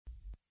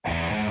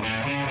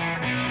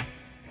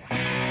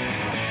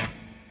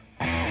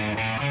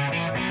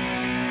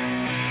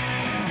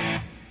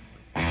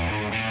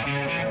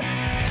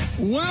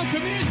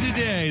Welcome in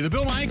today, the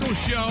Bill Michaels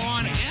Show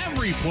on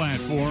every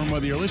platform,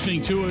 whether you're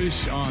listening to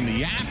us on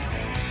the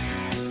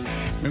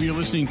app, maybe you're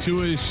listening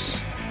to us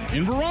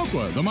in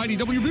Viroqua, the mighty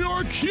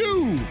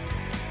WBRQ,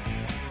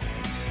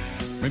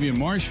 maybe in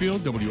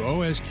Marshfield,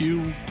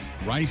 WOSQ,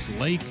 Rice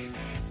Lake.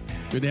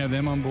 Good to have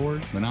them on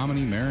board.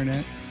 Menominee,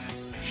 Marinette,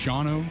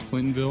 Shawano,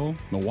 Clintonville,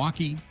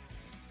 Milwaukee,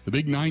 the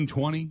Big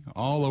 920,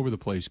 all over the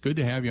place. Good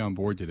to have you on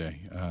board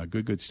today.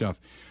 Good stuff.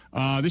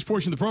 This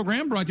portion of the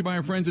program brought to you by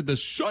our friends at the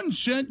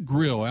Sunset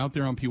Grill out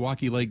there on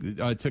Pewaukee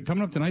Lake.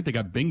 Coming up tonight, they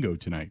got bingo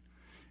tonight.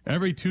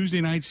 Every Tuesday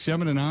night,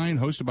 7 to 9,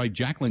 hosted by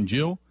Jacqueline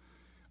Jill.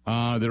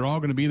 They're all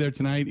going to be there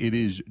tonight. It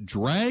is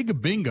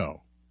Drag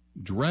Bingo.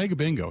 Drag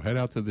Bingo. Head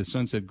out to the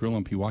Sunset Grill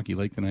on Pewaukee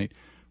Lake tonight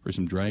for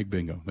some drag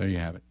bingo. There you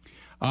have it.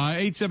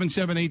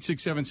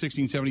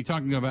 877-867-1670,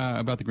 talking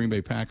about the Green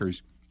Bay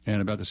Packers and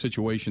about the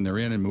situation they're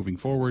in and moving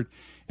forward.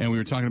 And we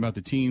were talking about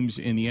the teams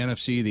in the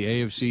NFC, the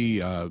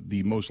AFC,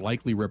 the most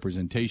likely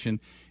representation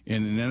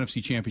in an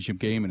NFC championship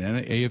game and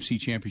an AFC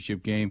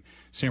championship game.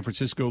 San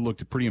Francisco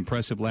looked pretty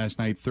impressive last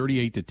night,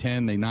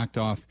 38-10. They knocked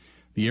off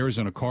the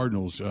Arizona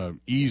Cardinals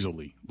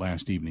easily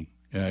last evening.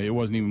 It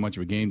wasn't even much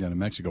of a game down in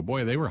Mexico.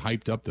 Boy, they were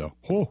hyped up, though.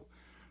 Oh,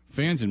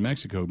 fans in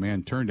Mexico,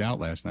 man, turned out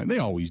last night. They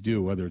always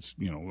do, whether it's,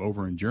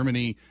 over in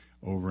Germany,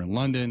 over in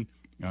London,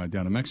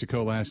 down in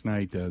Mexico last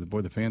night.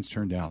 The fans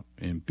turned out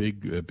in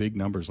big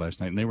numbers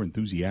last night, and they were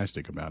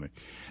enthusiastic about it.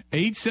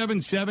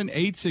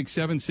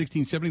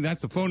 877-867-1670.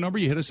 That's the phone number.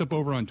 You hit us up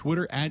over on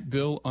Twitter at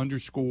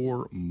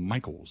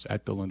Bill_Michaels,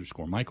 at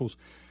Bill_Michaels.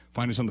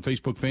 Find us on the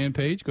Facebook fan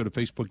page. Go to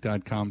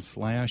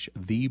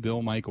facebook.com/The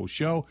Bill Michaels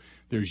Show.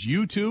 There's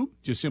YouTube,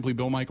 just simply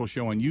Bill Michaels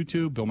Show on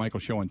YouTube, Bill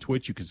Michaels Show on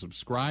Twitch. You can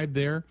subscribe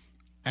there,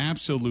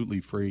 absolutely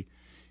free.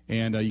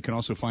 And you can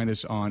also find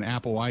us on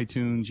Apple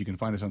iTunes. You can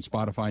find us on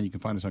Spotify. You can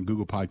find us on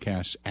Google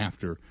Podcasts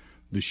after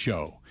the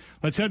show.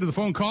 Let's head to the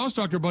phone calls.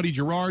 Dr. Buddy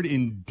Gerard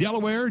in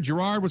Delaware.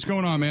 Gerard, what's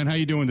going on, man? How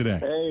you doing today?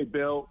 Hey,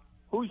 Bill.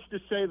 Who's to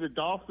say the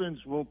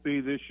Dolphins won't be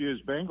this year's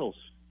Bengals?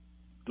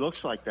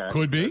 Looks like that.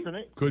 Could be. Doesn't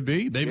it? Could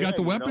be. They've got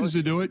the weapons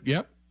to do it.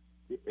 Yep.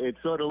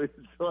 It's sort of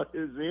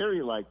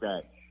eerie like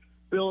that.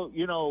 Bill,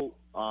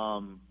 I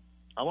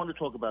want to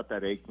talk about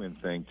that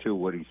Aikman thing, too,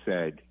 what he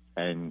said.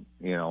 And,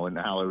 and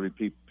how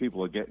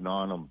people are getting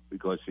on him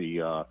because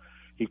he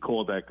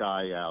called that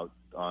guy out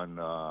in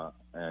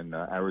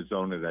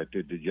Arizona that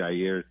did the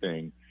Jair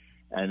thing,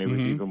 and it was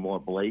even more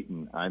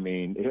blatant. I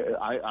mean,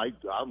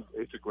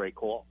 it's a great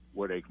call,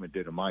 what Aikman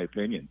did, in my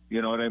opinion.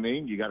 You know what I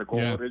mean? You got to call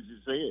it as you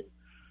see it.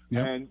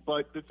 Yep.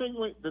 But the thing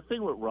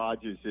with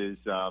Rodgers is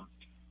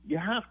you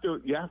have to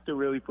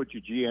really put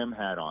your GM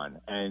hat on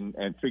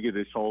and figure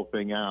this whole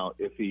thing out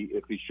if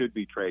he should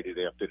be traded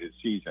after this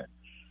season,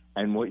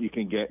 and what you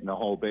can get in a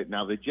whole bit.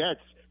 Now the Jets,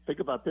 think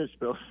about this,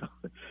 Bill.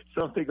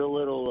 Something a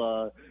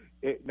little.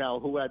 Now,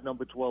 who had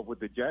number 12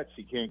 with the Jets?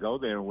 He can't go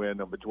there and wear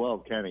number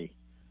 12, can he?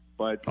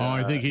 But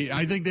I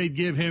think they'd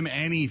give him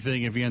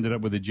anything if he ended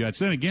up with the Jets.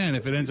 Then again,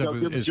 if it ends up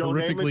as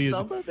horrifically as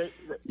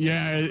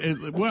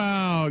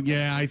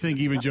I think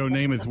even Joe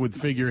Namath would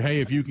figure, hey,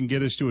 if you can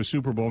get us to a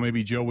Super Bowl,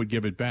 maybe Joe would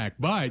give it back.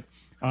 But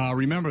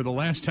remember, the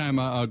last time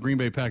a Green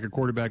Bay Packer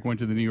quarterback went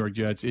to the New York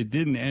Jets, it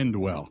didn't end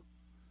well.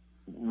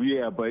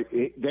 Yeah, but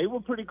they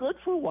were pretty good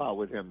for a while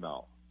with him,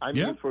 though. I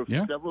mean, for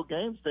several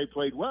games, they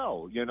played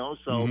well,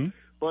 So,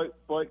 but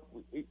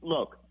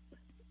look,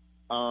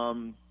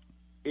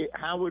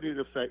 how would it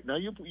affect? Now,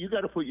 you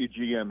got to put your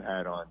GM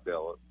hat on,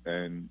 Bill,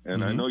 and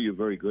I know you're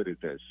very good at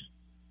this.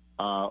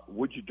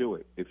 Would you do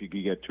it if you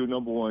could get 2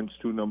 number 1s,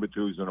 2 number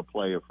 2s, and a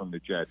player from the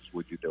Jets?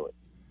 Would you do it?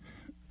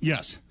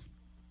 Yes,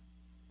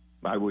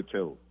 I would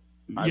too.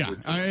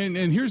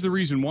 And here's the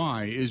reason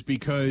why is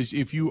because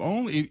if you're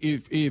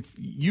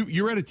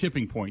at a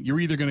tipping point,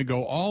 you're either going to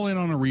go all in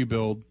on a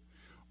rebuild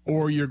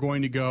or you're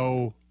going to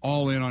go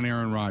all in on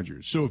Aaron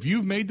Rodgers. So if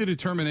you've made the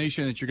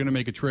determination that you're going to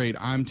make a trade,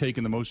 I'm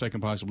taking the most I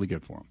can possibly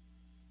get for him.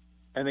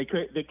 And they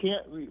can't.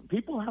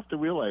 People have to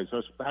realize,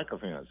 us Packer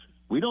fans,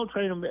 we don't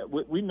trade him.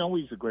 We know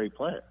he's a great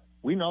player.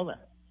 We know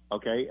that,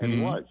 okay? And he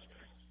was.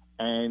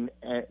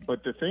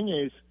 But the thing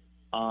is,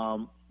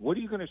 what are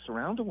you going to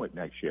surround him with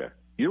next year?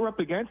 You're up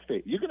against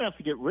it. You're going to have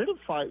to get rid of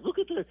 5. Look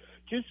at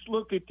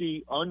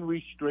the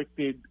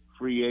unrestricted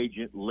free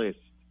agent list.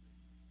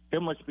 There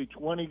must be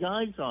 20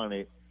 guys on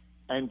it,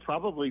 and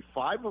probably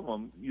 5 of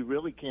them you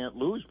really can't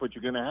lose, but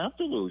you're going to have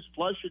to lose.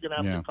 Plus, you're going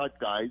to have to cut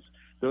guys.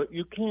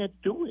 You can't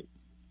do it.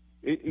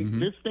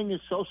 This thing is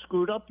so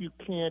screwed up, you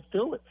can't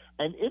do it.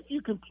 And if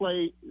you can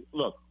pay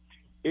Love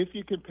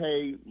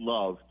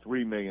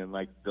 $3 million,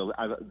 like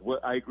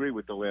I agree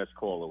with the last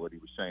caller what he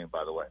was saying,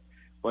 by the way.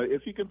 But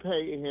if you can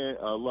pay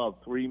Love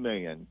 $3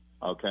 million,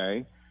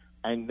 okay,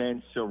 and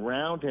then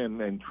surround him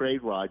and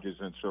trade Rodgers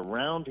and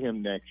surround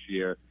him next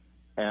year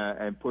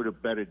and put a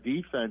better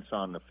defense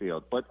on the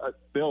field. But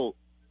Bill,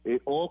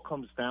 it all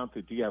comes down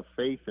to, do you have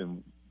faith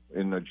in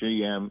the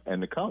GM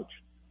and the coach?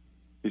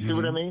 You see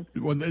what I mean?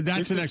 Well,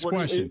 that's the next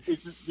question.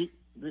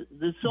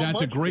 There's so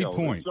that's much, a great Bill.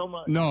 point. So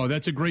much. No,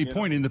 that's a great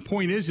point. And the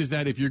point is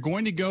that if you're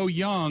going to go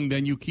young,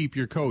 then you keep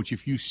your coach.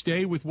 If you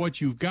stay with what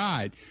you've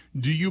got,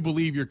 do you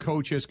believe your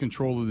coach has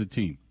control of the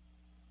team?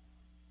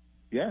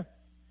 Yeah.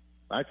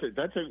 I'd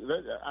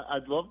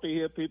love to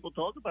hear people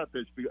talk about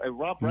this. And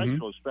Rob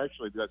Reichel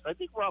especially, because I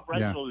think Rob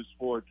Reichel is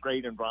for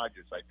trading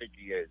Rodgers. I think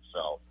he is.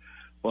 So,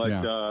 but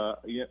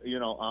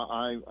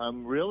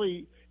I'm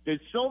really,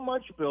 there's so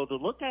much, Bill, to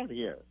look at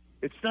here.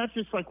 It's not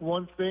just like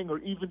one thing or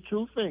even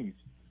two things.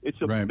 It's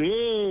a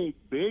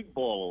big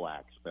ball of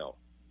wax, Bill.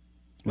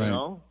 You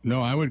know?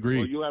 No, I would agree.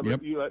 Well,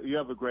 you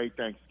have a great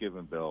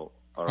Thanksgiving, Bill.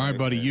 All right,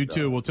 buddy. You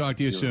too. We'll talk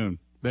to you soon.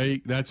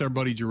 That's our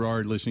buddy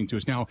Gerard listening to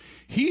us. Now,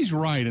 he's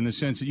right in the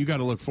sense that you got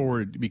to look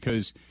forward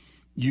because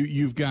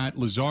you've got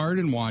Lazard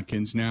and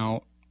Watkins.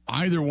 Now,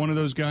 either one of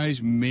those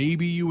guys,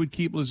 maybe you would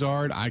keep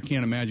Lazard. I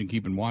can't imagine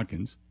keeping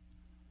Watkins.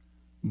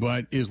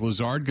 But is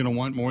Lazard going to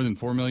want more than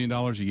 $4 million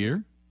a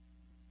year?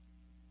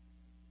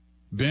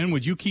 Ben,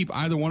 would you keep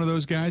either one of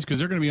those guys? Because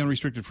they're going to be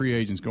unrestricted free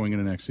agents going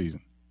into next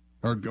season.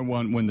 Or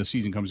when the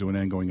season comes to an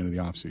end going into the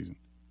offseason.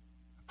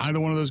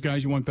 Either one of those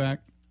guys you want back?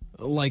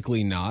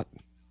 Likely not.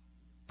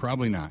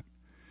 Probably not.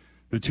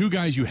 The two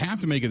guys you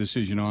have to make a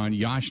decision on,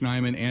 Yosh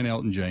Nijman and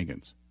Elton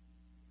Jenkins.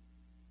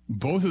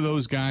 Both of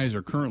those guys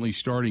are currently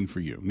starting for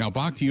you. Now,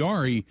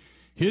 Bakhtiari,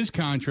 his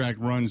contract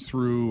runs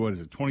through,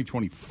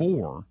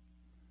 2024.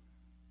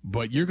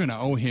 But you're going to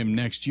owe him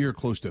next year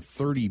close to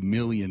 $30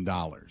 million.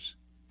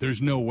 There's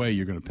no way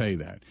you're going to pay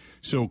that.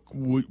 So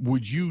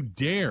would you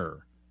dare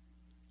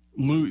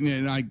lose?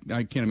 And I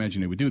can't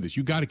imagine they would do this.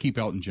 You got to keep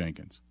Elton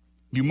Jenkins.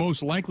 You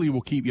most likely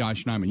will keep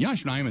Yosh Nijman.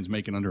 Yosh Nijman's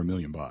making under $1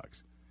 million.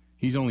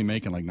 He's only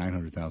making like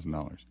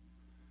 $900,000.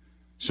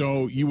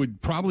 So you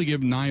would probably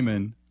give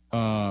Nijman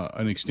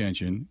an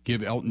extension,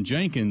 give Elton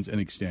Jenkins an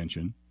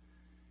extension,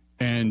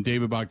 and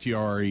David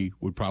Bakhtiari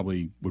would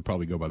probably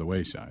go by the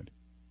wayside.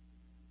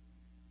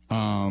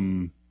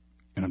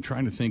 And I'm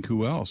trying to think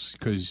who else,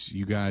 because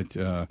you got,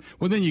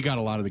 then you got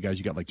a lot of the guys.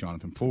 You got like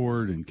Jonathan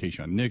Ford and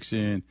Keyshawn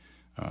Nixon,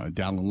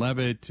 Dallin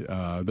Levitt.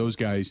 Those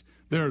guys,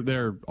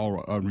 they're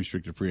all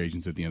unrestricted free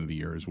agents at the end of the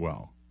year as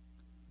well.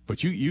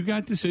 But you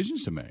got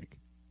decisions to make.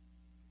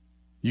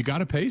 You got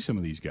to pay some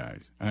of these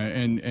guys.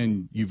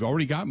 And you've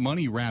already got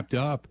money wrapped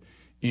up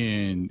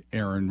in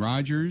Aaron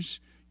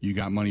Rodgers. You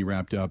got money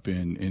wrapped up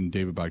in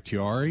David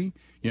Bakhtiari.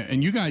 Yeah,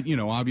 and you got,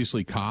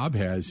 obviously Cobb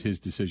has his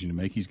decision to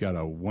make. He's got a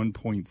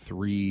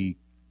 1.3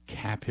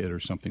 cap hit or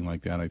something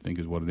like that, I think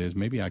is what it is.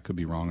 Maybe I could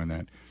be wrong on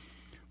that.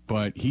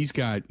 But he's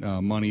got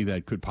money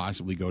that could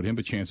possibly go to him,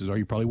 but chances are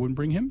you probably wouldn't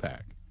bring him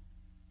back.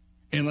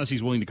 Unless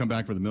he's willing to come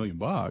back for the $1 million.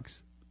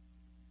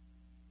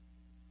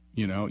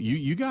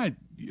 You got,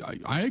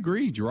 I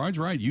agree, Gerard's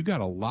right. You got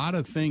a lot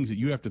of things that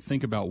you have to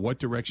think about what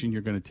direction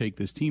you're going to take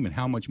this team and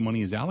how much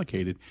money is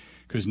allocated.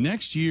 Because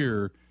next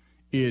year,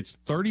 it's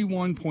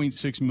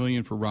 $31.6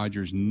 million for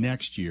Rodgers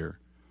next year,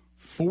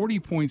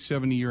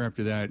 $40.7 the year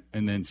after that,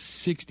 and then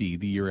 $60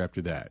 the year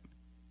after that.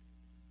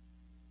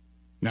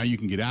 Now you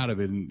can get out of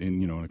it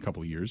in a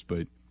couple of years,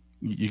 but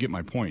you get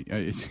my point.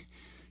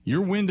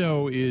 Your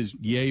window is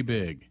yay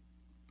big.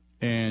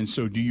 And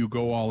so do you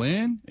go all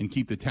in and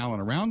keep the talent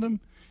around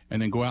them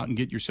and then go out and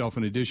get yourself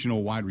an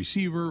additional wide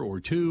receiver or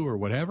two or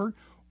whatever?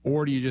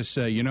 Or do you just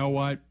say, you know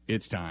what,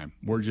 it's time.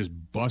 We're just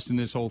busting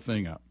this whole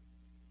thing up.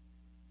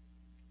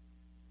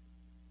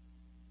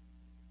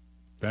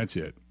 That's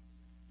it.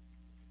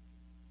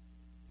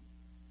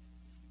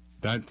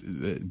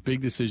 That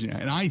big decision.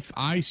 And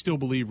I still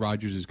believe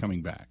Rodgers is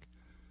coming back.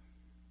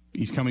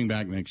 He's coming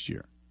back next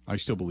year. I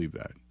still believe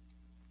that.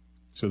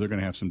 So they're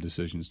going to have some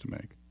decisions to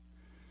make.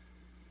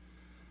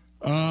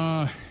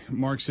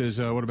 Mark says,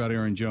 what about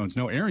Aaron Jones?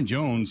 No, Aaron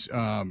Jones,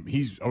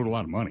 he's owed a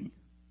lot of money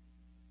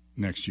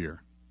next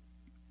year.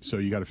 So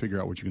you got to figure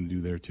out what you're going to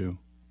do there, too.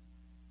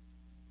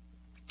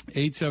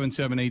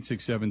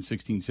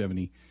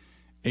 877-867-1670.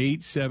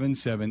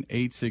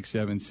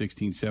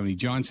 877-867-1670.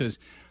 John says,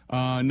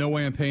 no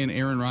way I'm paying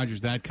Aaron Rodgers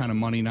that kind of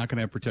money. Not going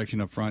to have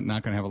protection up front.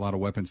 Not going to have a lot of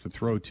weapons to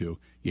throw to.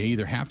 You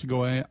either have to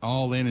go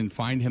all in and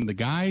find him the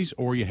guys,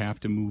 or you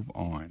have to move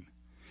on.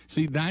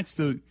 See, that's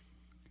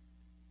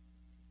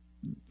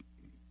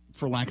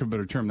for lack of a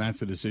better term,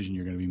 that's the decision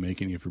you're going to be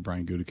making if you're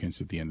Brian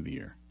Gutekunst at the end of the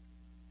year.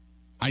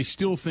 I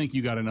still think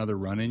you got another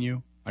run in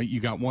you.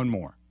 You got one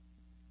more.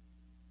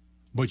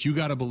 But you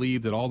got to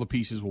believe that all the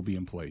pieces will be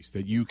in place,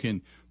 that you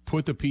can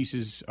put the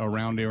pieces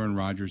around Aaron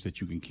Rodgers, that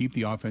you can keep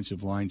the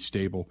offensive line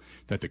stable,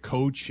 that the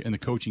coach and the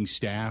coaching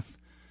staff,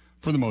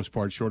 for the most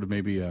part, short of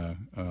maybe a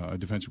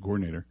defensive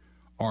coordinator,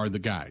 are the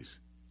guys.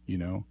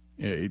 You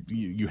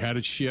had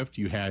a shift.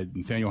 You had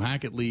Nathaniel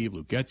Hackett leave,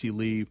 Luke Getsy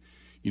leave.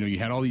 You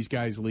had all these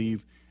guys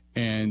leave,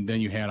 and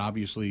then you had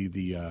obviously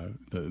the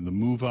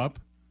move up,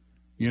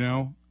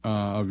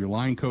 of your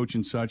line coach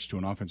and such to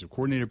an offensive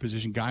coordinator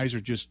position. Guys are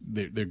just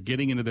they're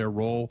getting into their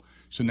role,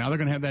 so now they're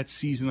going to have that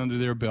season under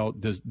their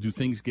belt. Do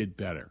things get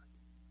better?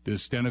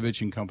 Does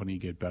Stenovich and company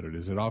get better?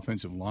 Does that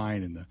offensive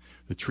line and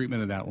the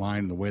treatment of that line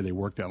and the way they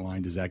work that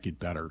line, does that get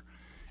better?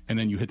 and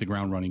then you hit the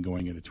ground running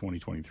going into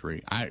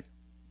 2023. I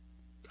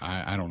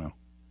don't know.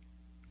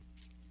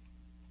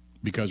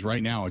 Because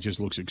right now it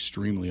just looks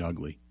extremely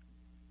ugly.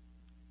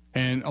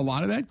 And a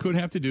lot of that could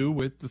have to do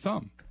with the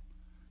thumb.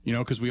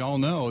 Because we all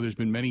know there's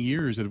been many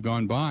years that have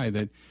gone by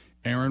that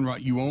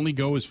you only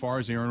go as far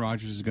as Aaron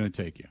Rodgers is going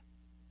to take you.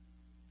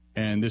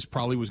 And this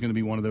probably was going to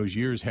be one of those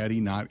years had he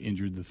not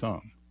injured the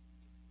thumb.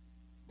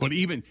 But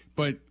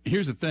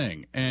here's the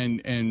thing,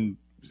 and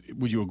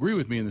would you agree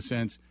with me in the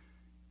sense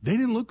they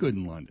didn't look good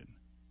in London?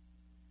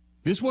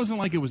 This wasn't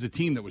like it was a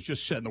team that was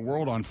just setting the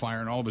world on fire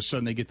and all of a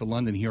sudden they get to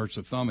London, he hurts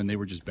the thumb, and they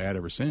were just bad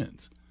ever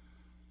since.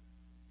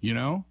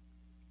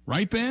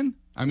 Right, Ben?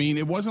 I mean,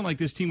 it wasn't like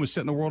this team was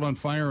setting the world on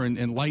fire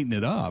and lighting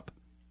it up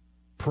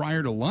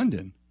prior to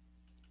London.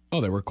 Oh,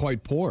 they were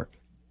quite poor.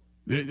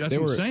 That's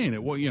what I'm saying.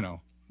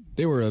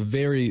 They were a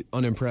very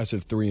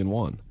unimpressive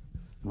 3-1.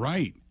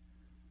 Right.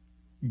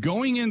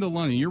 Going into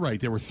London, you're right.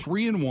 They were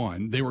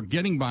 3-1. They were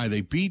getting by. They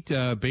beat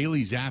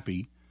Bailey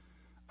Zappi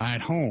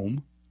at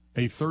home,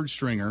 a third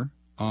stringer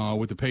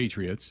with the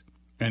Patriots,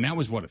 and that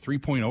was a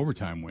 3-point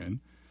overtime win.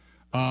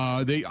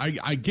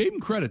 I gave them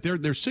credit.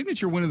 Their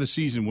signature win of the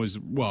season was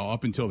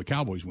up until the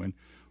Cowboys win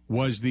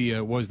was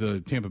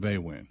the Tampa Bay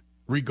win.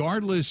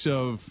 Regardless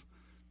of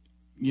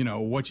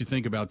what you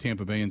think about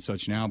Tampa Bay and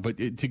such now, but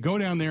to go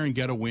down there and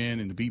get a win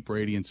and to beat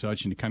Brady and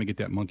such and to kind of get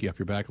that monkey off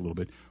your back a little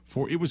bit,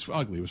 it was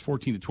ugly. It was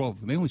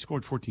 14-12. They only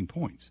scored 14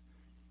 points.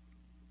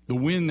 The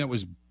win that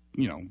was,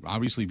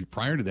 obviously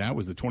prior to that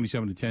was the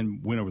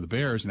 27-10 win over the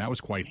Bears, and that was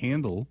quite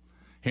handily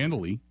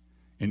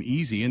and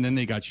easy. And then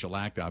they got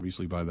shellacked,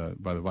 obviously, by the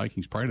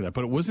Vikings prior to that.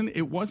 But it wasn't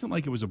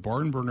like it was a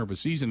barn burner of a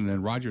season, and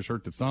then Rodgers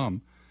hurt the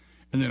thumb,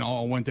 and then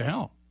all went to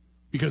hell.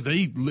 Because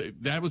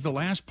that was the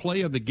last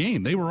play of the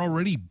game. They were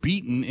already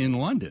beaten in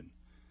London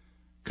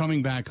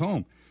coming back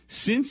home.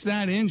 Since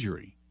that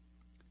injury,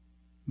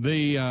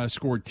 they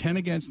scored 10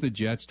 against the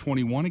Jets,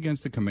 21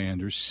 against the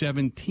Commanders,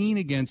 17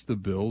 against the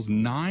Bills,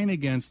 9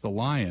 against the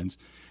Lions,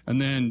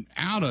 and then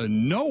out of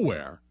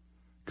nowhere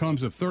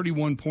comes a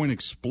 31-point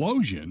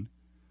explosion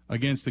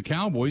against the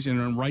Cowboys, and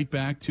then right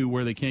back to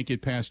where they can't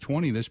get past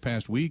 20 this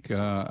past week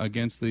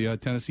against the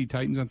Tennessee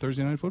Titans on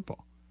Thursday Night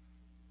Football.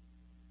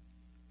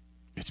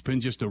 It's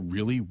been just a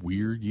really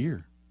weird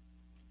year.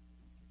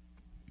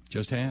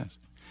 Just has.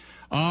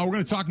 We're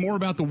going to talk more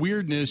about the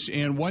weirdness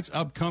and what's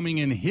upcoming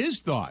in his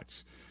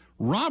thoughts.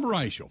 Rob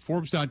Reischel,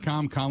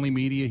 Forbes.com, Conley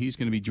Media. He's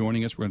going to be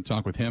joining us. We're going to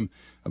talk with him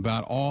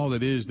about all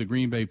that is the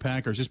Green Bay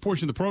Packers. This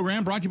portion of the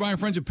program brought to you by our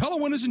friends at Pella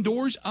Windows and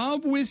Doors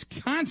of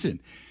Wisconsin.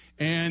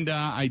 And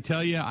I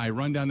tell you, I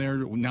run down there,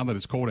 now that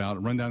it's cold out, I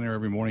run down there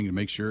every morning to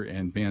make sure,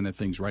 and man, that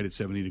thing's right at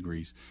 70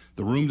 degrees.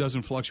 The room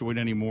doesn't fluctuate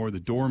anymore. The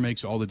door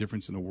makes all the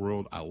difference in the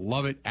world. I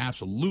love it,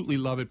 absolutely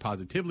love it,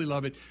 positively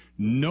love it.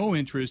 No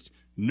interest,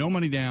 no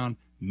money down,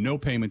 no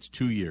payments,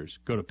 2 years.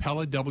 Go to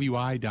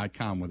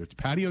PellaWI.com, whether it's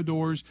patio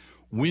doors,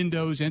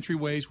 windows,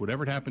 entryways,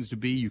 whatever it happens to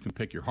be. You can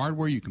pick your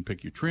hardware, you can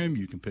pick your trim,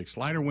 you can pick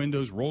slider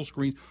windows, roll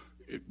screens.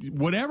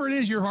 Whatever it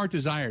is your heart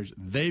desires,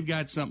 they've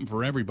got something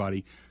for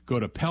everybody. Go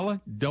to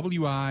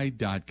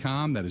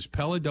PellaWI.com. That is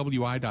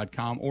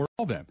PellaWI.com, or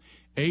call them.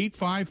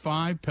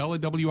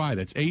 855-PELLA-WI.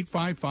 That's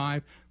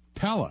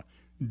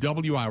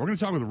 855-PELLA-WI. We're going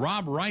to talk with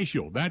Rob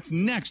Reischel. That's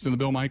next on The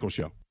Bill Michaels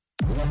Show.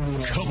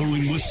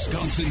 Covering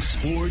Wisconsin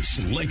sports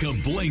like a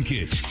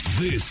blanket.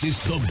 This is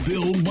The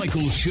Bill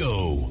Michaels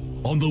Show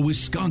on the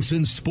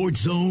Wisconsin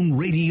Sports Zone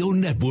Radio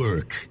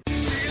Network.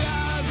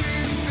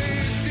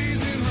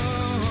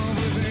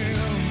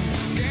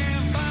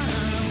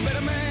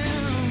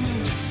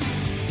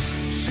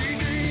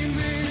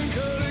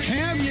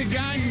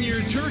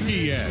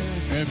 Turkey yet.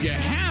 If you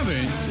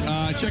haven't,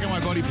 check out my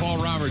buddy Paul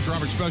Roberts,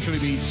 Roberts Specialty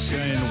Meats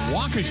in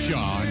Waukesha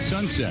on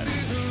Sunset.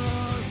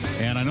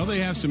 And I know they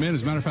have some in.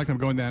 As a matter of fact, I'm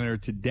going down there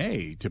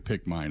today to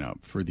pick mine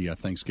up for the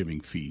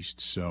Thanksgiving feast.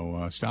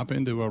 So stop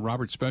into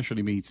Roberts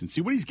Specialty Meats and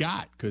see what he's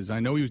got, because I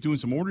know he was doing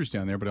some orders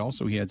down there, but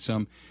also he had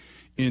some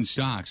in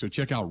stock. So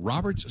check out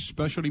Roberts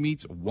Specialty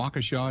Meats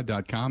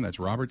Waukesha.com. That's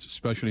Roberts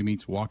Specialty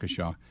Meats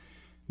Waukesha.com.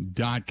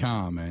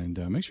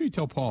 And make sure you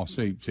tell Paul,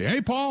 say,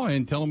 hey, Paul,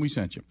 and tell him we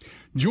sent you.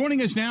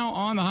 Joining us now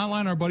on the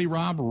hotline, our buddy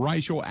Rob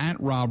Reischel,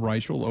 at Rob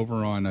Reischel,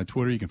 over on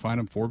Twitter. You can find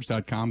him,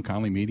 Forbes.com,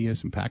 Conley Media,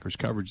 some Packers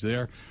coverage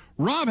there.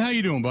 Rob, how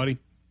you doing, buddy?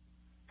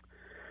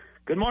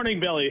 Good morning,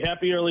 Billy.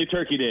 Happy early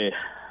Turkey Day.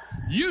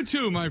 You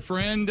too, my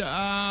friend.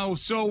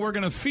 So we're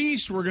going to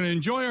feast, we're going to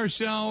enjoy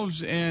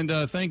ourselves, and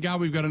thank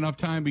God we've got enough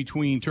time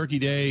between Turkey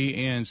Day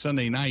and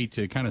Sunday night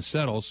to kind of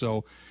settle,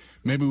 so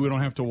maybe we don't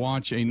have to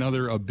watch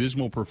another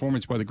abysmal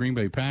performance by the Green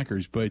Bay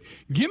Packers. But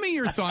give me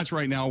your thoughts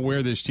right now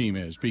where this team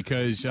is,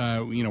 because,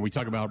 we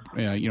talk about,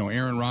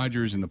 Aaron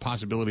Rodgers and the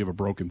possibility of a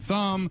broken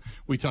thumb.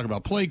 We talk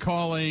about play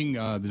calling.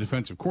 The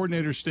defensive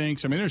coordinator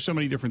stinks. I mean, there's so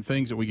many different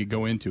things that we could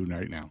go into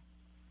right now.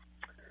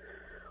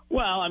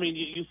 Well, I mean,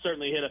 you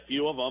certainly hit a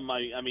few of them.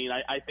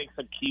 I think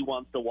some key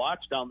ones to watch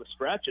down the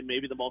stretch, and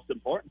maybe the most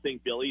important thing,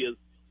 Billy, is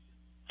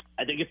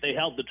I think if they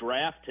held the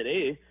draft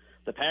today,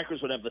 the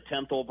Packers would have the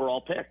 10th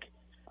overall pick.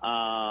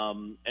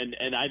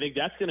 And I think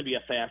that's going to be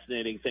a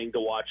fascinating thing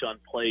to watch on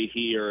play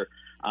here.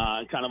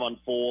 kind of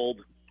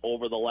unfold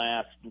over the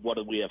last, what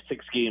do we have,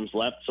 6 games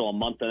left, so a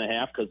month and a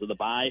half because of the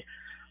bye.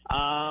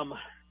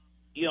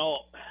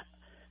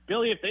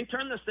 Billy, if they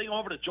turn this thing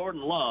over to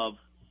Jordan Love,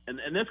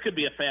 and this could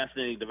be a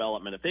fascinating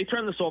development, if they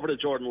turn this over to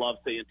Jordan Love,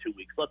 say in 2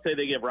 weeks, let's say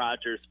they give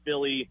Rodgers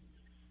Philly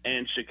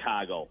and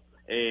Chicago,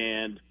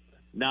 and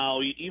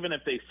now even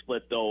if they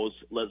split those,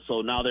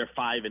 so now they're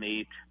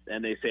 5-8,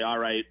 and they say, all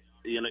right,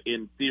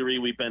 in theory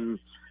we've been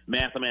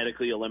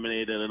mathematically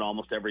eliminated in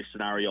almost every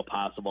scenario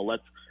possible.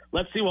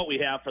 Let's see what we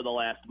have for the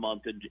last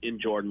month in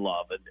Jordan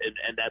Love,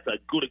 and that's a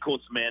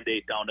Gutekunst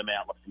mandate down to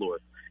Matt LaFleur.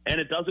 And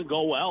it doesn't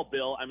go well,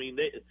 Bill. I mean,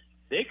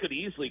 they could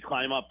easily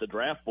climb up the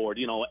draft board,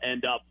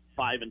 end up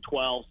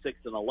 5-12,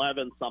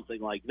 6-11, something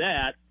like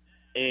that.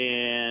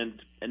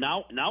 And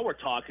now we're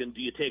talking,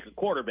 do you take a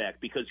quarterback?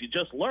 Because you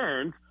just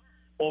learned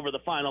over the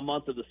final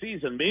month of the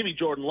season, maybe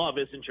Jordan Love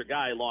isn't your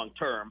guy long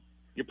term.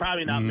 You're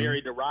probably not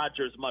married to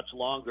Rodgers much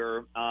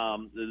longer.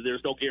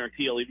 There's no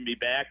guarantee he'll even be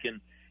back in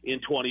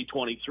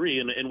 2023.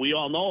 And we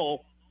all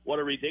know what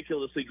a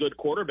ridiculously good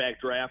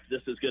quarterback draft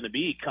this is going to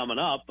be coming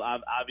up,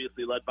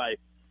 obviously led by,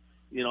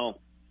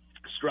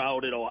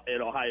 Stroud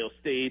at Ohio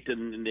State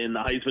and the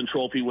Heisman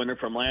Trophy winner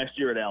from last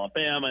year at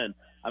Alabama. And,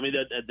 I mean,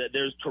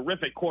 there's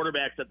terrific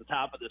quarterbacks at the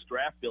top of this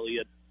draft, Billy.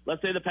 And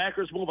let's say the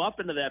Packers move up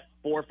into that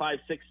 4, 5,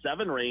 6,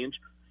 7 range.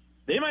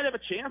 They might have a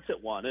chance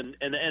at one, and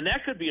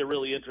that could be a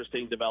really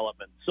interesting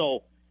development.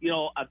 So,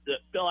 Bill,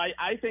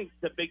 I think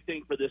the big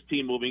thing for this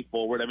team moving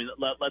forward, I mean,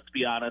 let's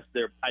be honest,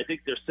 I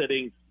think they're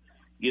sitting,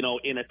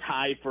 in a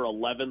tie for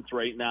 11th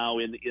right now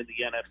in the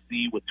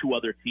NFC with 2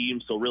 other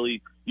teams. So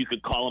really, you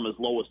could call them as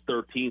low as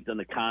 13th in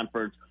the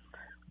conference,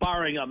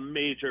 barring a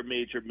major,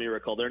 major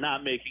miracle. They're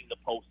not making the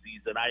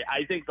postseason.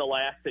 I think the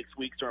last 6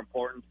 weeks are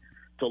important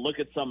to look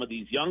at some of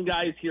these young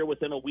guys here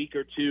within a week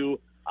or two,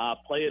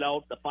 play it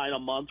out the final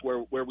month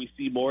where we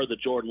see more of the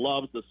Jordan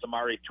Loves, the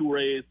Samori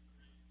Tourés,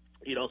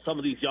 some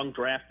of these young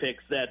draft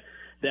picks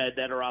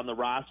that are on the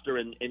roster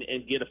and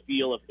get a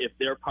feel if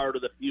they're part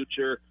of the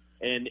future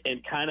and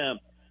kind of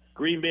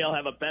Green Bay will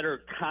have a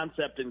better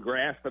concept and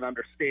grasp and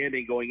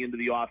understanding going into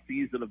the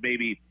offseason of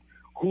maybe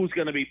who's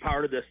going to be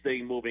part of this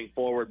thing moving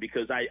forward,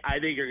 because I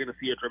think you're going to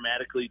see a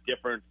dramatically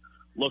different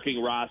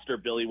looking roster,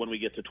 Billy, when we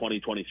get to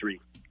 2023.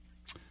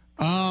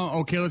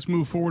 Okay, let's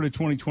move forward to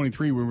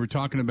 2023. We were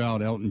talking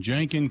about Elton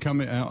Jenkins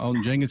coming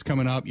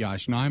up,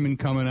 Josh Nijman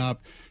coming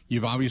up.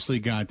 You've obviously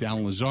got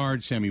Allen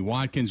Lazard, Sammy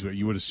Watkins.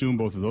 You would assume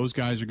both of those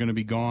guys are going to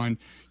be gone.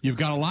 You've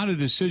got a lot of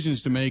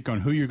decisions to make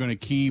on who you're going to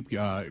keep,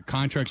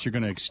 contracts you're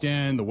going to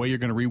extend, the way you're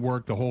going to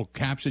rework the whole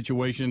cap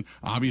situation.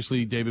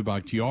 Obviously, David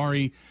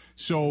Bakhtiari.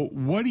 So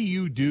what do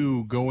you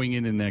do going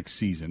into next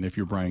season if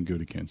you're Brian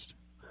Gutekunst?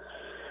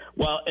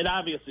 Well, it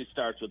obviously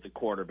starts with the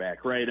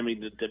quarterback, right? I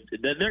mean,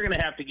 they're going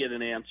to have to get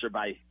an answer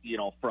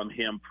from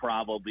him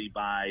probably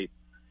by,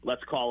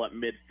 let's call it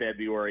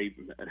mid-February.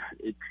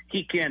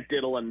 He can't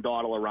diddle and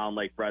dawdle around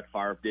like Brett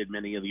Favre did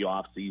many of the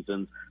off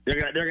seasons.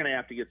 They're going to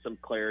have to get some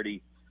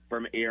clarity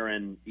from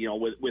Aaron,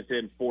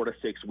 within 4 to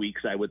 6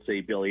 weeks, I would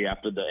say, Billy,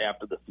 after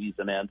the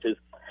season ends.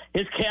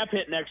 His cap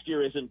hit next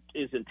year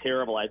isn't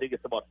terrible. I think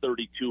it's about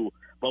 32,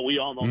 but we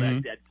all know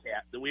that dead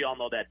cap. We all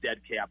know that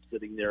dead cap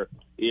sitting there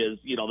is,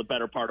 the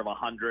better part of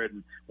 100,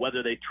 and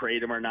whether they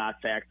trade him or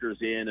not factors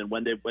in, and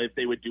if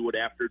they would do it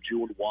after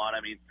June 1.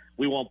 I mean,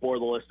 we won't bore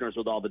the listeners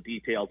with all the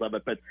details of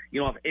it, but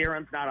if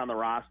Aaron's not on the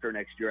roster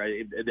next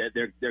year,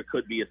 there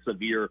could be a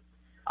severe.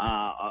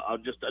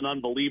 Just an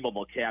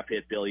unbelievable cap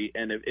hit, Billy.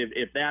 And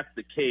if that's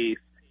the case,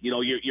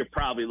 you're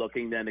probably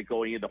looking then at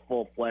going into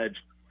full-fledged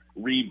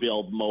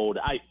rebuild mode.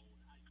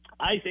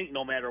 I think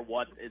no matter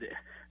what,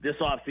 this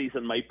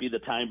offseason might be the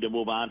time to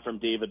move on from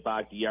David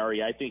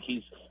Bakhtiari. I think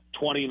he's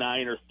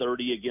 29 or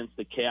 30 against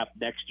the cap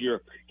next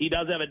year. He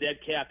does have a dead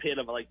cap hit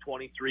of like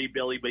 23,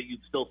 Billy, but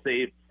you'd still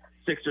save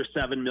 $6 or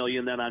 $7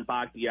 million then on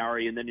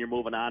Bakhtiari, and then you're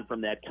moving on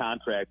from that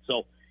contract.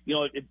 So,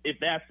 if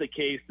that's the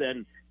case,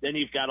 then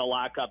you've got to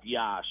lock up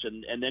Yash,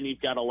 and then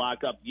you've got to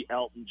lock up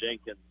Elton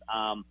Jenkins.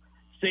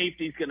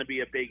 Safety's going to be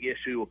a big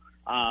issue,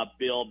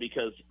 Bill,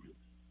 because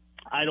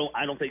I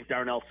don't think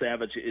Darnell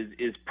Savage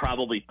is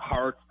probably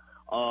part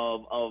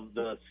of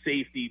the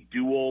safety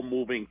duo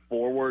moving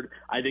forward.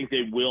 I think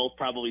they will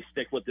probably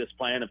stick with this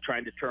plan of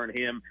trying to turn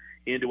him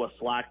into a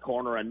slot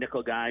corner, a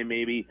nickel guy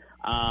maybe.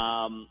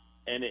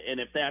 And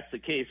if that's the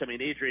case, I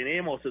mean, Adrian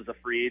Amos is a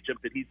free agent,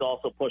 but he's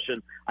also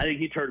pushing. I think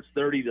he turns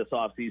 30 this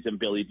offseason,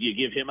 Billy. Do you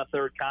give him a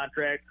third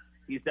contract?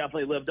 He's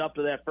definitely lived up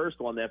to that first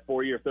one, that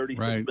 4-year,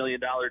 $36 million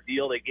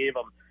deal they gave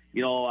him,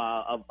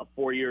 a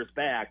 4 years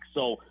back.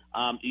 So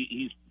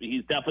he's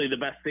definitely the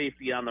best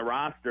safety on the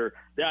roster.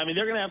 I mean,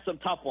 they're going to have some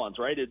tough ones,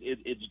 right?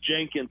 It's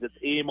Jenkins, it's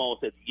Amos,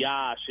 it's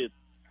Yash, it's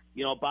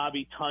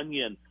Bobby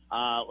Tunyon,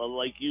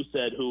 like you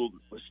said, who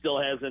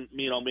still hasn't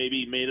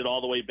maybe made it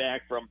all the way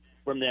back from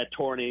that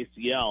torn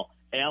ACL.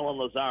 Allen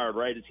Lazard,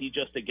 right? Is he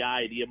just a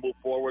guy? Do you move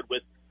forward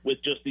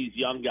with just these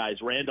young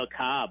guys? Randall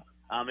Cobb.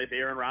 If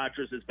Aaron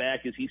Rodgers is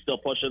back, is he still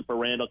pushing for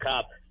Randall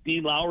Cobb?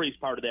 Dean Lowry's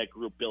part of that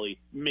group, Billy.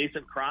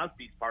 Mason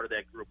Crosby's part of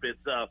that group. It's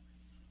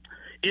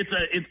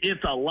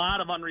a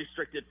lot of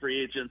unrestricted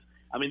free agents,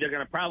 I mean, they're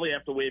going to probably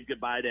have to wave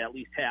goodbye to at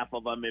least half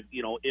of them,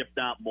 if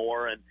not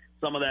more. And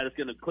some of that is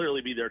going to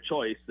clearly be their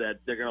choice, that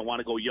they're going to want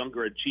to go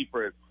younger and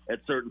cheaper at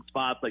certain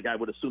spots, like I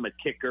would assume at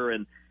kicker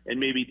and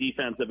maybe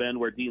defensive end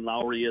where Dean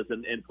Lowry is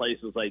and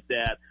places like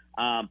that.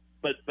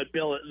 But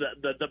Bill,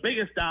 the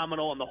biggest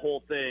domino in the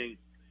whole thing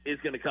is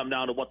going to come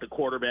down to what the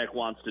quarterback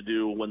wants to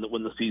do when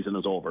the season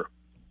is over.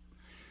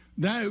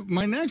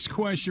 My next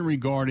question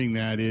regarding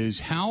that is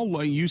how,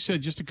 like you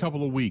said, just a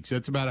couple of weeks.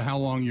 That's about how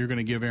long you're going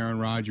to give Aaron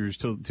Rodgers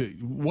to.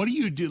 What do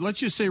you do? Let's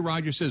just say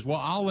Rodgers says, "Well,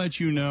 I'll let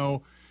you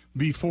know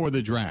before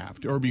the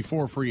draft or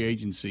before free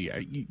agency."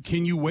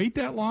 Can you wait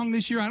that long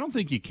this year? I don't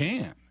think you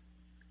can.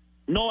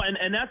 No,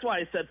 and that's why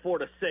I said 4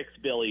 to 6,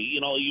 Billy.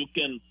 You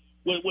can,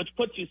 which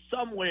puts you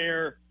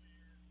somewhere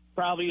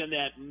probably in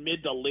that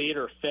mid to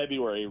later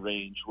February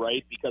range,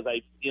 right? Because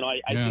I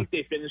think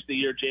they finished the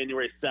year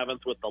January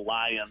 7th with the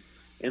Lions.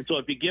 And so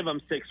if you give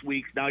them 6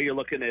 weeks, now you're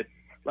looking at,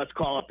 let's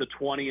call it the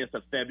 20th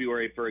of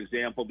February, for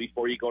example,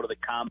 before you go to the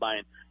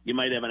Combine. You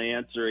might have an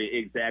answer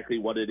exactly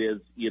what it is,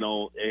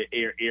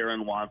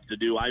 Aaron wants to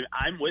do.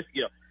 I'm with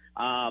you.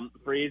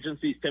 Free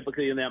agency is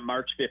typically in that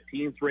March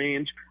 15th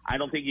range. I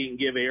don't think you can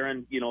give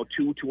Aaron,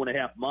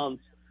 2.5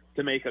 months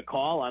to make a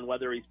call on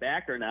whether he's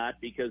back or not,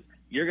 because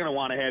you're going to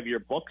want to have your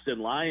books in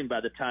line by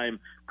the time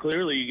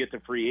clearly you get to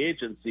free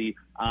agency,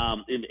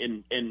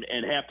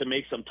 and have to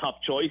make some tough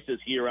choices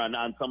here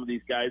on some of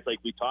these guys like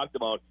we talked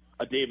about.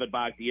 David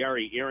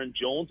Bakhtiari, Aaron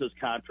Jones's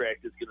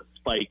contract is going to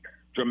spike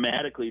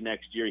dramatically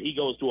next year. He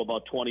goes to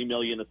about $20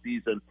 million a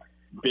season.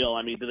 Bill,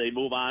 I mean, do they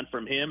move on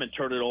from him and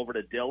turn it over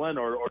to Dylan,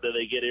 or do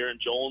they get Aaron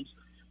Jones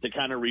to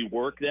kind of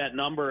rework that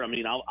number? I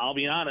mean, I'll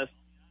be honest,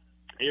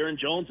 Aaron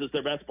Jones is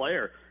their best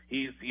player.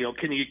 He's,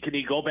 can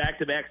you go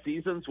back-to-back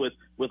seasons with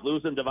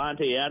losing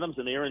Devontae Adams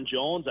and Aaron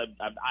Jones? I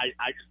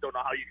just don't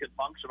know how you can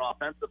function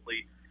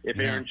offensively if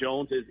Aaron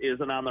Jones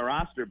isn't on the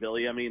roster,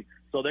 Billy. I mean,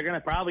 so they're going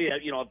to probably,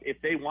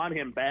 if they want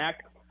him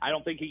back, I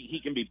don't think he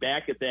can be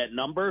back at that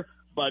number,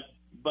 but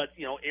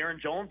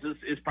Aaron Jones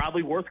is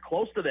probably worth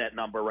close to that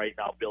number right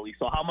now, Billy.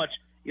 So how much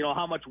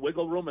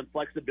wiggle room and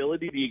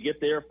flexibility do you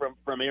get there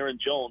from Aaron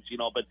Jones?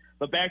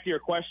 But back to your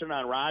question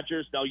on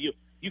Rodgers, no, you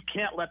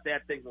can't let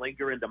that thing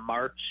linger into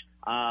March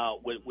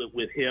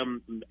with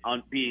him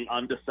being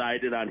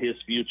undecided on his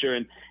future.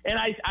 And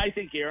I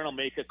think Aaron will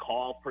make a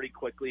call pretty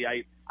quickly.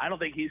 I don't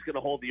think he's going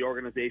to hold the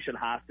organization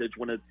hostage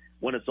when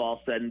it's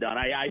all said and done.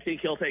 I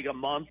think he'll take a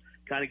month,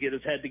 kind of get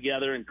his head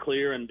together and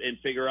clear and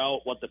figure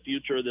out what the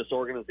future of this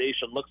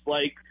organization looks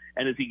like.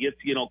 And as he gets,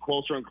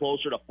 closer and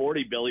closer to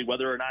 40, Billy,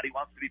 whether or not he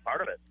wants to be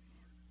part of it.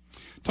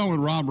 Talking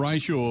with Rob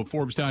Reischel of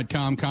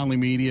Forbes.com, Conley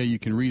Media. You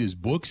can read his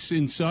books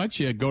and such.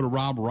 Go to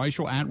Rob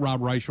Reischel, at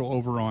Rob Reischel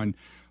over on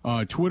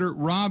Twitter.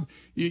 Rob,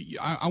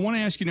 I want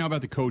to ask you now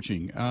about the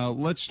coaching.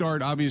 Let's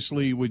start,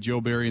 obviously, with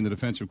Joe Barry and the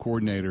defensive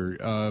coordinator.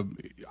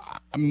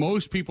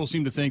 Most people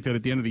seem to think that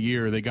at the end of the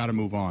year they got to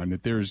move on,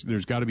 that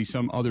there's got to be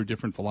some other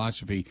different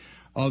philosophy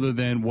other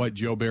than what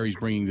Joe Barry's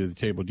bringing to the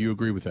table. Do you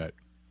agree with that?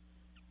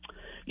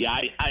 Yeah,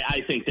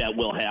 I think that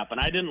will happen.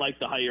 I didn't like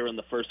the hire in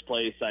the first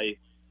place.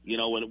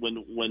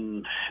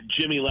 When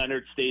Jimmy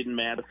Leonard stayed in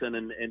Madison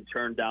and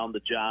turned down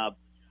the job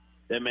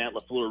that Matt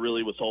LaFleur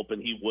really was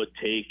hoping he would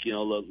take,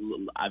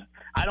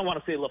 I don't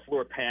want to say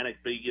LaFleur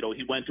panicked, but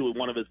he went to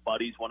one of his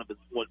buddies, one of his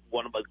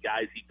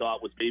guys he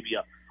thought was maybe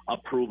a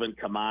proven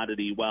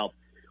commodity. Well,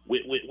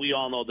 we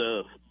all know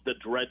the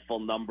dreadful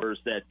numbers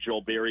that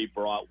Joe Barry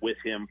brought with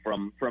him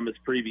from his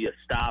previous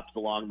stops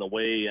along the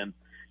way, and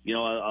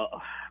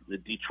the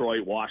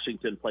Detroit,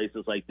 Washington,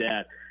 places like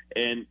that.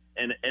 And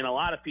a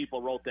lot of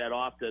people wrote that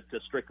off to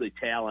strictly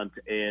talent.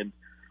 And,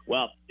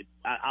 well,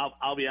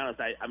 I'll be honest.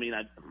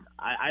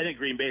 I think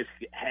Green Bay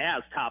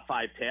has top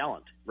 5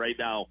 talent right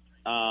now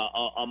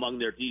among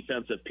their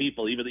defensive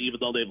people, even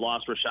though they've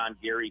lost Rashawn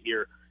Gary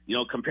here.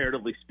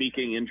 Comparatively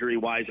speaking,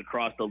 injury-wise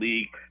across the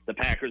league, the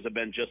Packers have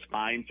been just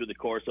fine through the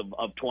course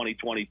of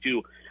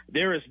 2022.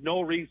 There is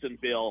no reason,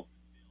 Bill,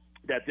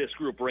 that this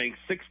group ranks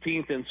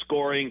 16th in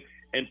scoring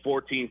and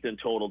 14th in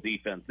total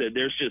defense.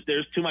 There's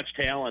too much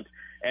talent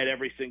at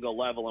every single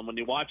level. And when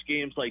you watch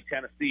games like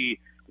Tennessee,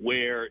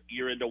 where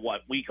you're into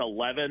week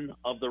 11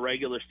 of the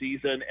regular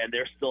season, and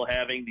they're still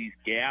having these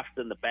gaffes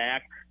in the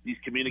back, these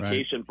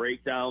communication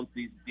breakdowns,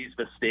 these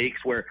mistakes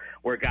where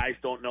guys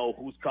don't know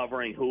who's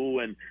covering who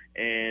and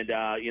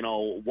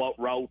what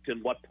route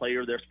and what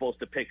player they're supposed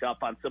to pick up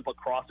on simple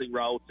crossing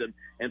routes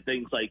and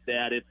things like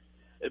that.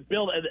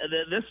 Bill,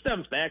 this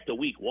stems back to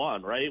week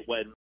 1, right,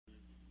 when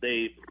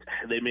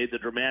they made the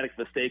dramatic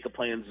mistake of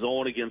playing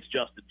zone against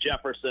Justin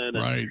Jefferson. And,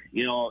 right.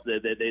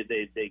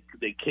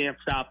 They can't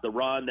stop the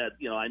run. That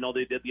I know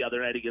they did the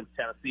other night against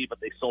Tennessee, but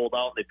they sold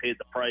out and they paid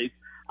the price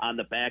on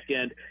the back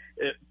end.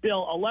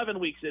 Bill, 11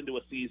 weeks into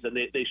a season,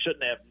 they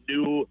shouldn't have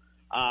new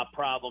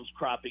problems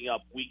cropping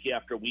up week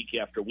after week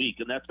after week,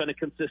 and that's been a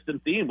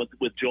consistent theme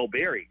with Joe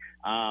Barry.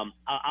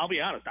 I'll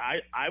be honest,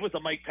 I was a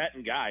Mike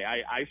Pettine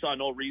guy. I saw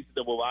no reason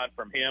to move on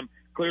from him.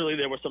 Clearly,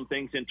 there were some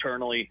things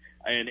internally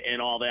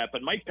and all that,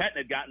 but Mike Pettine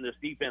had gotten this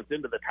defense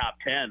into the top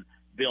 10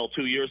 Bill,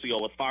 2 years ago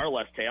with far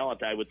less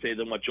talent, I would say,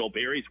 than what Joe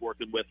Barry's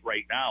working with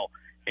right now.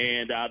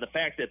 And the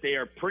fact that they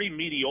are pretty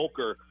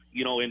mediocre,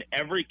 in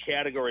every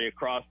category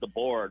across the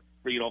board,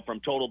 from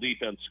total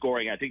defense,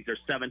 scoring. I think they're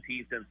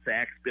 17th in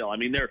sacks, Bill. I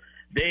mean,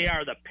 they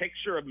are the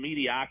picture of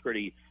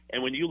mediocrity.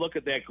 And when you look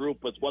at that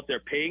group with what they're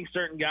paying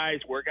certain guys,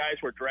 where guys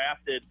were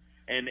drafted,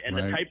 and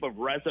right. the type of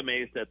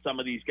resumes that some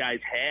of these guys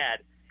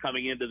had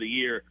coming into the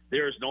year,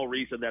 there is no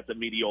reason that's a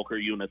mediocre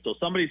unit. So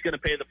somebody's going to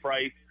pay the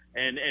price,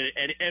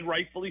 and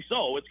rightfully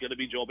so. It's going to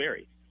be Joe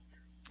Barry.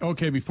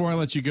 Okay, before I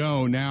let you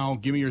go, now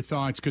give me your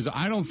thoughts, because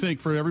I don't think,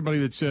 for everybody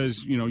that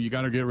says, you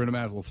got to get rid of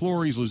Matt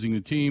LaFleur, he's losing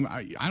the team,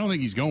 I don't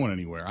think he's going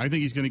anywhere. I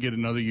think he's going to get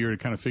another year to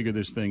kind of figure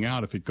this thing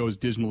out. If it goes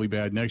dismally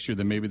bad next year,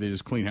 then maybe they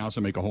just clean house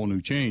and make a whole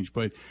new change.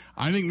 But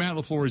I think Matt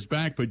LaFleur is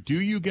back. But do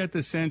you get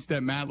the sense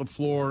that Matt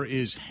LaFleur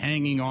is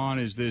hanging on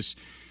as this,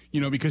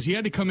 because he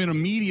had to come in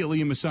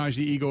immediately and massage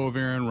the ego of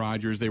Aaron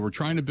Rodgers. They were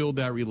trying to build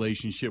that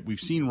relationship.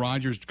 We've seen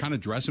Rodgers kind of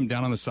dress him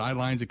down on the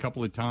sidelines a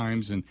couple of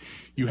times, and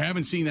you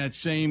haven't seen that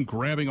same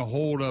grabbing a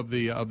hold of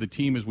the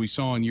team as we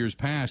saw in years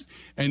past.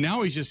 And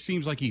now he just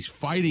seems like he's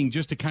fighting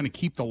just to kind of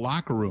keep the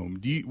locker room.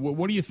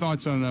 What are your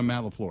thoughts on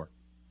Matt LaFleur?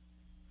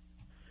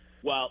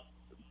 Well,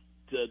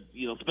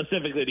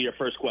 specifically to your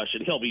first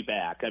question, he'll be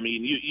back. I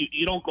mean,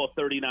 you don't go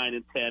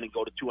 39-10 and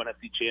go to 2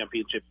 NFC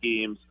championship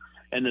games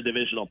and the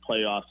divisional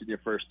playoffs in your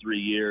first 3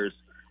 years,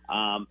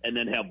 and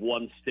then have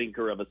one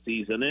stinker of a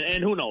season.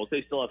 And who knows?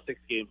 They still have 6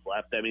 games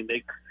left. I mean,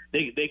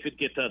 they could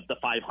get to the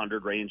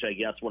 500 range, I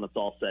guess, when it's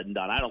all said and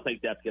done. I don't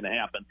think that's going to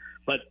happen.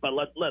 But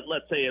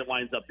let's say it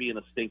winds up being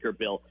a stinker,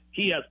 Bill.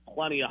 He has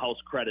plenty of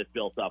house credit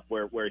built up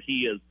where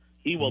he is.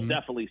 He will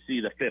definitely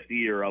see the 5th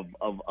year of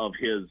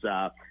his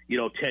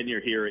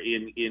tenure here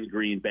in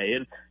Green Bay,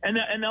 and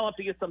they'll have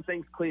to get some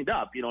things cleaned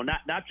up.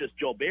 Not just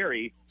Joe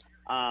Barry.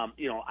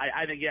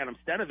 I think Adam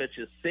Stenavich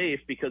is safe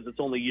because it's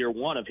only year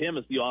one of him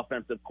as the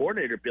offensive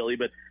coordinator, Billy,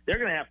 but they're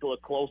going to have to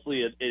look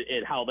closely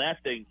at how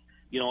that thing,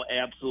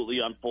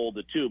 absolutely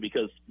unfolded too,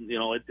 because,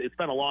 it's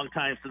been a long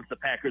time since the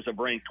Packers have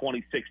ranked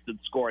 26th in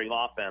scoring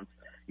offense,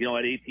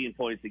 at 18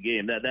 points a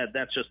game.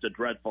 That's just a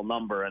dreadful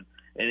number. And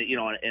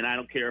I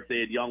don't care if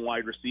they had young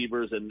wide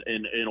receivers and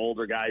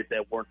older guys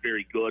that weren't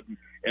very good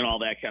and all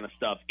that kind of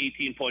stuff.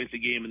 18 points a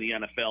game in the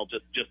NFL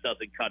just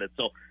doesn't cut it.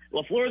 So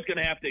LaFleur is going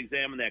to have to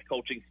examine that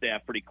coaching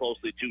staff pretty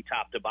closely too,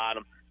 top to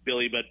bottom,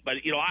 Billy. But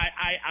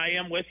I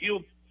am with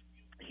you.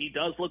 He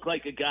does look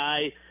like a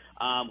guy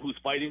who's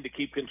fighting to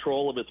keep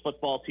control of his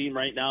football team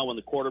right now. When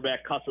the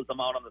quarterback cusses him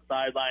out on the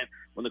sideline,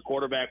 when the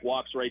quarterback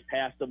walks right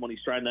past him, when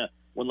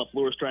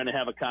LaFleur's trying to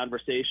have a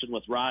conversation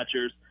with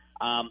Rodgers.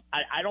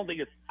 I don't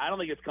think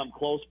it's come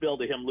close, Bill,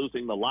 to him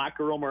losing the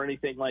locker room or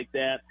anything like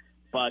that.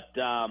 But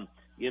I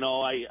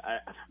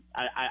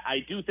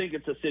do think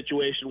it's a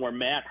situation where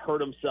Matt hurt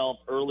himself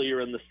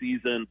earlier in the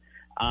season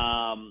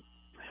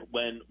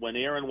when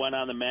Aaron went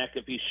on the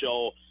McAfee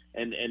show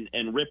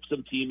and ripped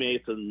some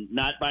teammates, and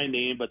not by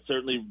name, but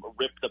certainly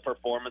ripped the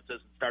performances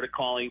and started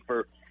calling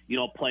for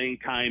playing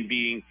time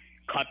being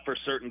cut for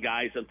certain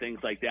guys and things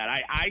like that.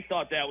 I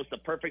thought that was the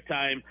perfect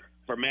time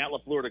for Matt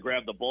LaFleur to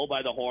grab the bull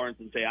by the horns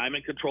and say, I'm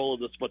in control of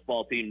this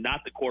football team,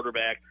 not the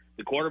quarterback.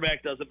 The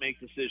quarterback doesn't make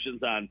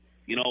decisions on,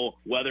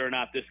 whether or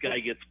not this guy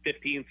gets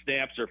 15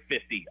 snaps or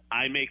 50.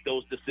 I make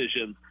those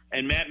decisions.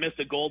 And Matt missed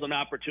a golden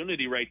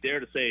opportunity right there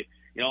to say,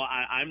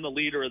 I'm the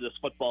leader of this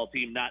football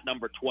team, not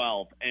number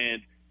 12.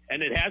 And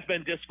it has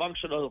been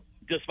dysfunctional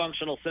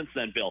since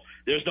then, Bill.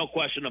 There's no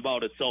question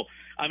about it. So,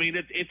 I mean,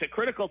 it's a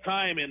critical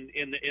time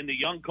in the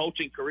young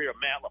coaching career of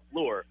Matt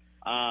LaFleur.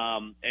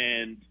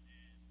 And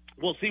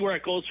we'll see where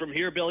it goes from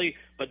here, Billy,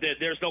 but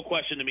there's no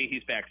question to me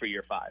he's back for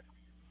year 5.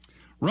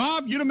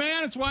 Rob, you're the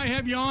man. That's why I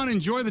have you on.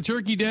 Enjoy the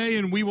Turkey Day,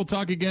 and we will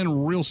talk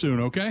again real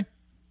soon, okay?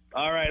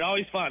 All right.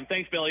 Always fun.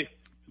 Thanks, Billy.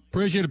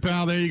 Appreciate it,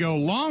 pal. There you go.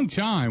 Long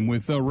time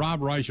with Rob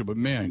Reischel, but,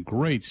 man,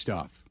 great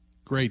stuff.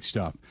 Great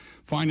stuff.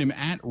 Find him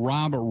at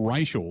Rob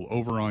Reischel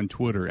over on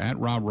Twitter. At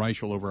Rob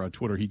Reischel over on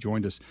Twitter. He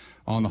joined us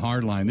on the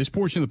Hardline. This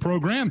portion of the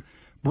program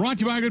brought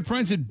to you by our good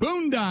friends at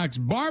Boondocks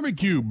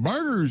Barbecue,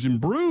 Burgers, and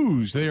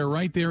Brews. They are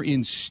right there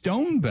in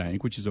Stone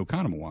Bank, which is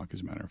Oconomowoc,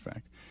 as a matter of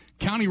fact.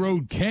 County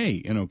Road K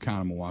in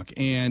Oconomowoc,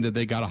 and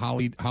they got a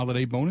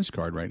holiday bonus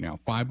card right now,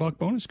 $5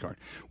 bonus card.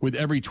 With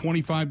every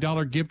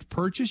 $25 gift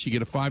purchase, you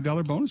get a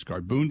 $5 bonus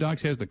card.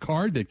 Boondocks has the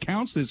card that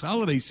counts this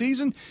holiday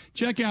season.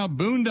 Check out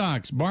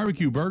Boondocks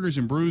Barbecue, Burgers,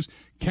 and Brews,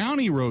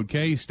 County Road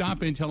K.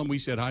 Stop in, tell them we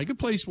said hi. Good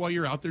place while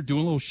you're out there doing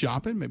a little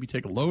shopping. Maybe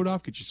take a load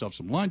off, get yourself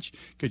some lunch,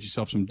 get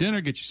yourself some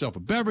dinner, get yourself a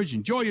beverage,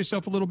 enjoy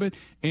yourself a little bit,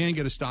 and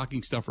get a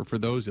stocking stuffer for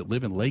those that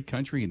live in Lake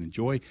Country and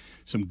enjoy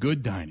some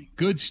good dining.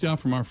 Good stuff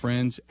from our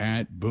friends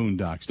at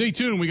Boondocks. Stay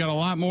tuned. We got a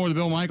lot more of the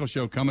Bill Michaels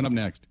Show coming up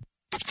next.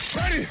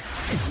 Ready?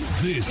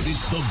 This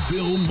is the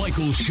Bill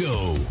Michaels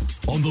Show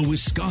on the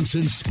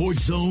Wisconsin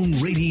Sports Zone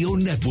Radio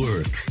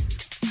Network.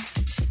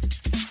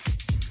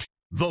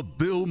 The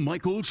Bill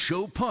Michaels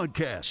Show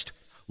podcast.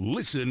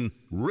 Listen,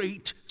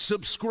 rate,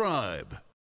 subscribe.